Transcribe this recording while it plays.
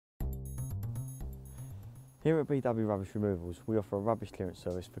Here at BW Rubbish Removals, we offer a rubbish clearance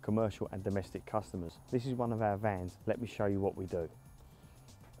service for commercial and domestic customers. This is one of our vans. Let me show you what we do.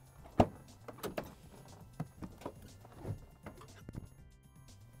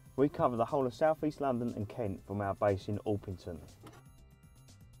 We cover the whole of South East London and Kent from our base in Orpington.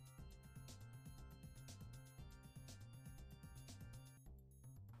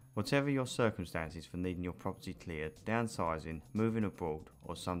 Whatever your circumstances for needing your property cleared, downsizing, moving abroad,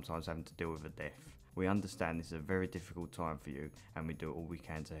 or sometimes having to deal with a death, we understand this is a very difficult time for you and we do all we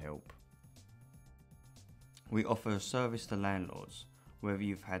can to help. We offer a service to landlords. Whether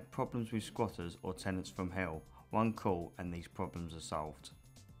you've had problems with squatters or tenants from hell, one call and these problems are solved.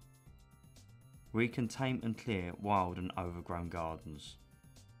 We can tame and clear wild and overgrown gardens.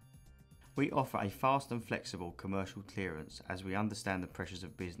 We offer a fast and flexible commercial clearance as we understand the pressures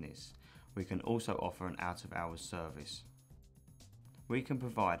of business. We can also offer an out-of-hours service. We can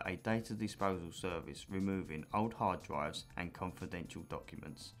provide a data disposal service removing old hard drives and confidential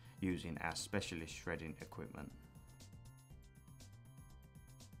documents using our specialist shredding equipment.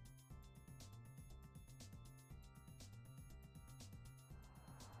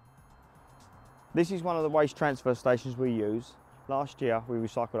 This is one of the waste transfer stations we use. Last year we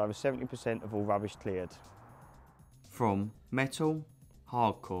recycled over 70% of all rubbish cleared. From metal,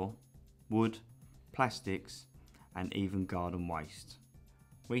 hardcore, wood, plastics and even garden waste.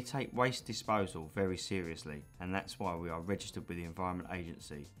 We take waste disposal very seriously and that's why we are registered with the Environment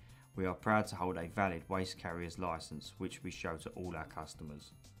Agency. We are proud to hold a valid waste carrier's licence which we show to all our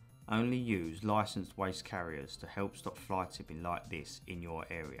customers. Only use licensed waste carriers to help stop fly tipping like this in your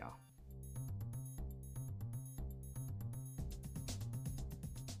area.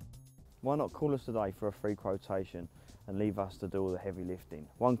 Why not call us today for a free quotation and leave us to do all the heavy lifting?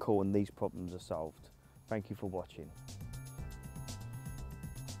 One call and these problems are solved. Thank you for watching.